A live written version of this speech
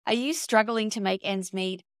Are you struggling to make ends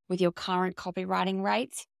meet with your current copywriting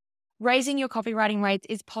rates? Raising your copywriting rates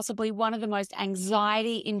is possibly one of the most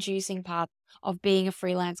anxiety-inducing parts of being a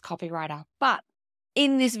freelance copywriter. But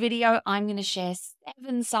in this video, I'm going to share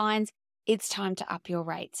 7 signs it's time to up your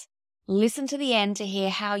rates. Listen to the end to hear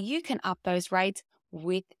how you can up those rates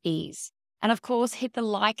with ease. And of course, hit the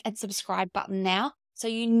like and subscribe button now so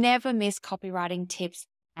you never miss copywriting tips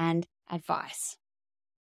and advice.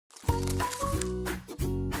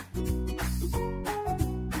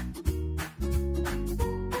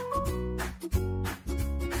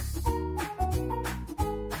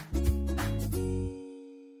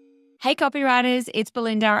 Hey copywriters, it's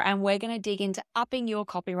Belinda and we're going to dig into upping your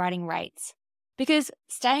copywriting rates. Because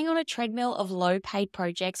staying on a treadmill of low-paid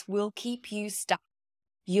projects will keep you stuck.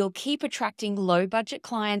 You'll keep attracting low-budget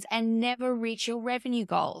clients and never reach your revenue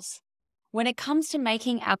goals. When it comes to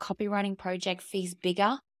making our copywriting project fees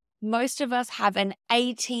bigger, most of us have an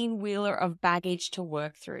 18-wheeler of baggage to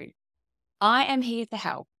work through. I am here to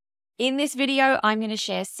help. In this video, I'm going to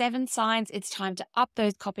share 7 signs it's time to up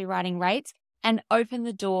those copywriting rates and open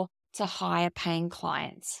the door to higher paying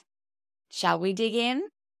clients. Shall we dig in?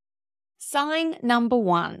 Sign number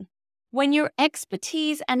 1, when your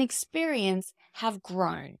expertise and experience have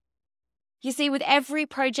grown. You see, with every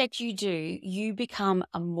project you do, you become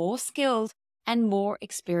a more skilled and more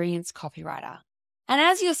experienced copywriter. And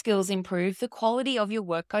as your skills improve, the quality of your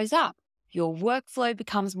work goes up. Your workflow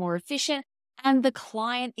becomes more efficient and the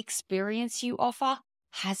client experience you offer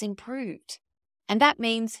has improved. And that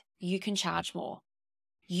means you can charge more.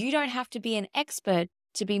 You don't have to be an expert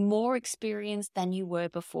to be more experienced than you were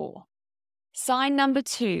before. Sign number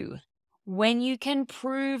 2, when you can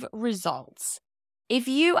prove results. If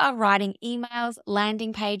you are writing emails,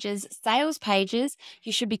 landing pages, sales pages,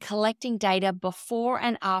 you should be collecting data before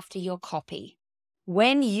and after your copy.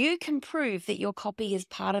 When you can prove that your copy is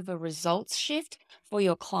part of a results shift for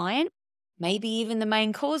your client, maybe even the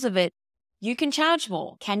main cause of it, you can charge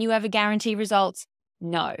more. Can you ever guarantee results?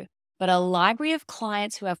 No. But a library of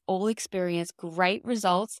clients who have all experienced great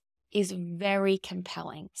results is very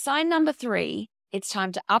compelling. Sign number 3, it's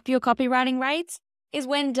time to up your copywriting rates, is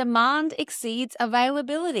when demand exceeds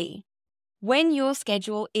availability. When your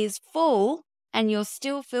schedule is full and you're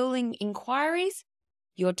still filling inquiries,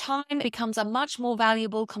 your time becomes a much more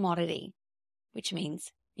valuable commodity, which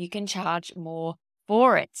means you can charge more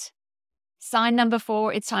for it. Sign number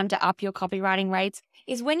 4, it's time to up your copywriting rates,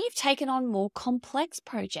 is when you've taken on more complex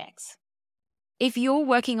projects. If you're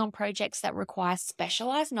working on projects that require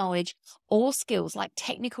specialized knowledge or skills like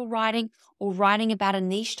technical writing or writing about a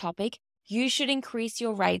niche topic, you should increase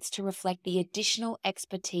your rates to reflect the additional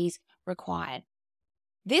expertise required.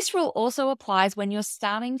 This rule also applies when you're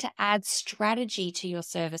starting to add strategy to your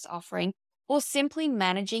service offering or simply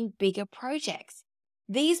managing bigger projects.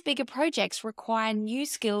 These bigger projects require new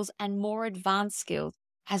skills and more advanced skills,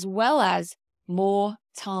 as well as more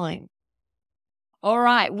time. All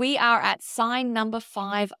right, we are at sign number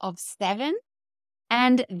 5 of 7.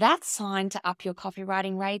 And that sign to up your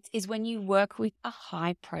copywriting rates is when you work with a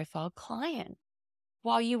high-profile client.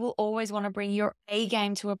 While you will always want to bring your A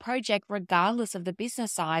game to a project regardless of the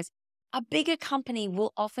business size, a bigger company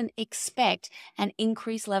will often expect an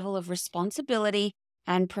increased level of responsibility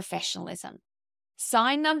and professionalism.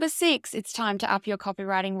 Sign number 6, it's time to up your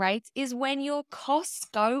copywriting rates, is when your costs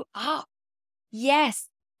go up. Yes,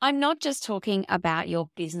 I'm not just talking about your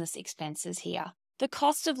business expenses here. The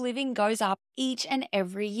cost of living goes up each and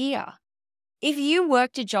every year. If you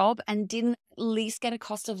worked a job and didn't at least get a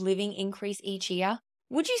cost of living increase each year,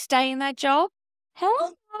 would you stay in that job?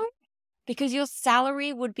 Hell no. Because your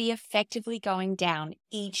salary would be effectively going down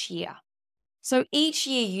each year. So each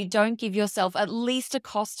year you don't give yourself at least a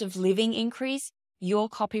cost of living increase, your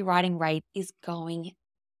copywriting rate is going.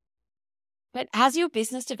 But as your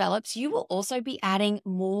business develops, you will also be adding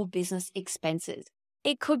more business expenses.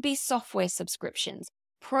 It could be software subscriptions,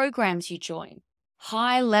 programs you join,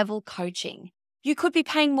 high-level coaching. You could be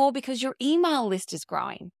paying more because your email list is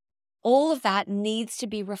growing. All of that needs to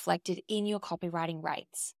be reflected in your copywriting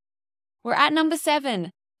rates. We're at number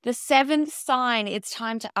 7, the 7th sign it's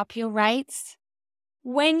time to up your rates.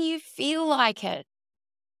 When you feel like it.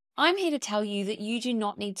 I'm here to tell you that you do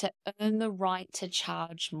not need to earn the right to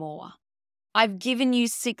charge more. I've given you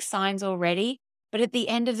 6 signs already, but at the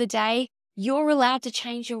end of the day, you're allowed to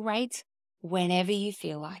change your rates whenever you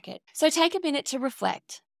feel like it. So take a minute to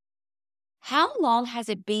reflect. How long has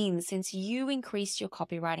it been since you increased your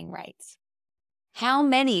copywriting rates? How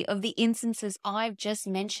many of the instances I've just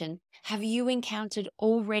mentioned have you encountered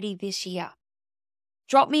already this year?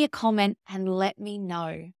 Drop me a comment and let me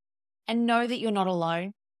know. And know that you're not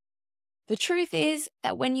alone. The truth is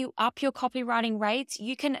that when you up your copywriting rates,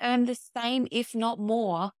 you can earn the same, if not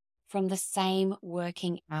more, from the same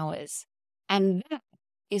working hours. And that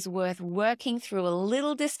is worth working through a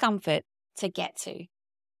little discomfort to get to.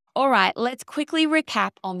 All right, let's quickly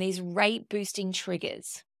recap on these rate boosting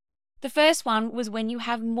triggers. The first one was when you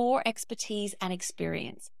have more expertise and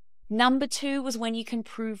experience. Number 2 was when you can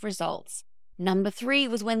prove results. Number 3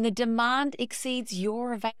 was when the demand exceeds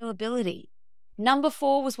your availability. Number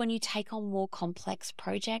 4 was when you take on more complex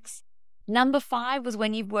projects. Number 5 was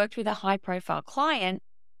when you've worked with a high-profile client.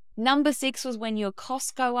 Number 6 was when your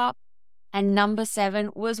costs go up. And number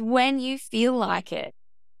 7 was when you feel like it.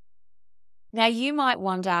 Now, you might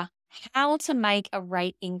wonder how to make a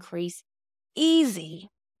rate increase easy.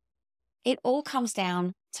 It all comes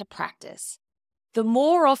down to practice. The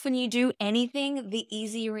more often you do anything, the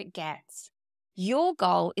easier it gets. Your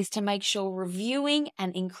goal is to make sure reviewing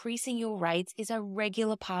and increasing your rates is a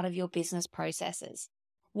regular part of your business processes,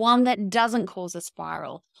 one that doesn't cause a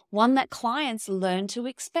spiral, one that clients learn to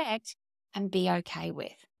expect and be okay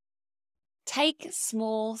with. Take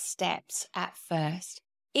small steps at first.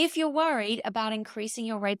 If you're worried about increasing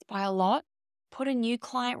your rates by a lot, put a new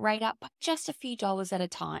client rate up by just a few dollars at a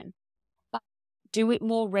time, but do it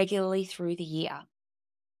more regularly through the year.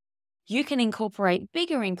 You can incorporate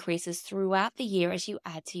bigger increases throughout the year as you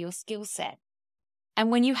add to your skill set.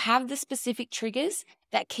 And when you have the specific triggers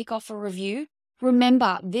that kick off a review,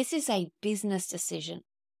 remember this is a business decision,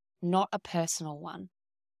 not a personal one.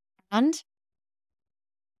 And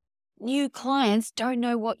new clients don't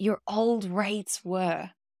know what your old rates were.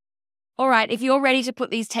 All right, if you're ready to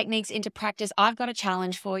put these techniques into practice, I've got a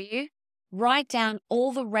challenge for you. Write down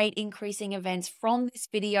all the rate increasing events from this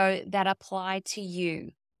video that apply to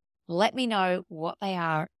you. Let me know what they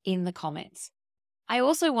are in the comments. I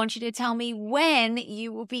also want you to tell me when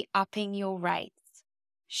you will be upping your rates.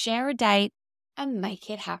 Share a date and make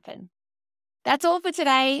it happen. That's all for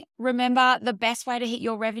today. Remember, the best way to hit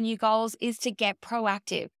your revenue goals is to get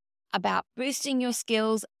proactive about boosting your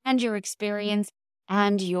skills and your experience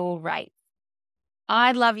and your rate.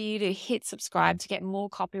 I'd love you to hit subscribe to get more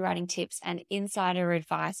copywriting tips and insider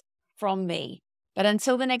advice from me. But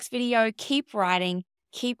until the next video, keep writing,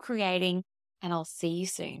 keep creating, and I'll see you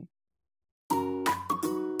soon.